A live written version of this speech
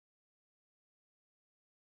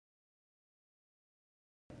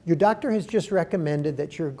Your doctor has just recommended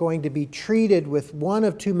that you're going to be treated with one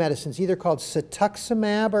of two medicines, either called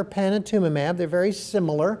Cetuximab or Panitumumab. They're very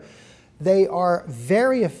similar. They are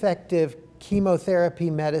very effective chemotherapy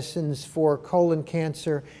medicines for colon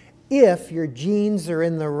cancer if your genes are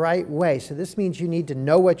in the right way. So this means you need to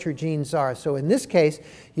know what your genes are. So in this case,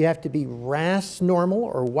 you have to be RAS normal,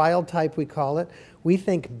 or wild type we call it. We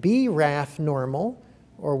think BRAF normal,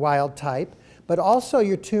 or wild type. But also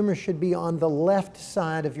your tumor should be on the left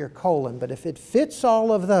side of your colon. But if it fits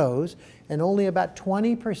all of those, and only about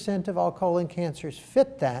 20% of all colon cancers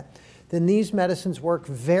fit that, then these medicines work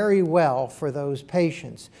very well for those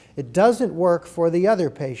patients. It doesn't work for the other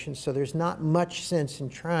patients, so there's not much sense in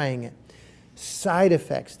trying it. Side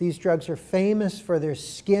effects. These drugs are famous for their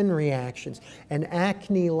skin reactions. An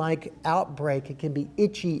acne-like outbreak. It can be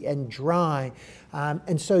itchy and dry.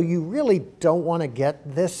 And so you really don't want to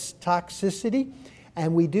get this toxicity.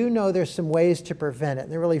 And we do know there's some ways to prevent it.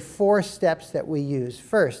 And there are really 4 steps that we use.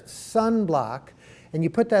 First, sunblock. And you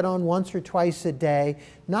put that on once or twice a day,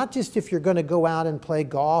 not just if you're going to go out and play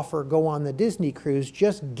golf or go on the Disney cruise,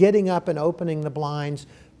 just getting up and opening the blinds,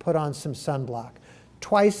 put on some sunblock.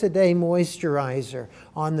 Twice a day moisturizer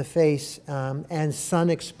on the face and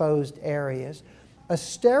sun-exposed areas. A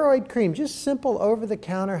steroid cream, just simple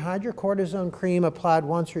over-the-counter hydrocortisone cream applied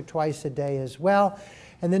once or twice a day as well.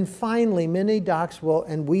 And then finally, many docs will,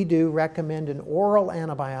 and we do, recommend an oral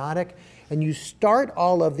antibiotic. And you start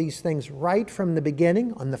all of these things right from the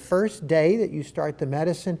beginning, on the first day that you start the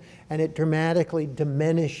medicine, and it dramatically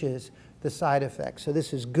diminishes the side effects. So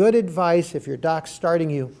this is good advice if your doc's starting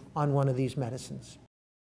you on one of these medicines.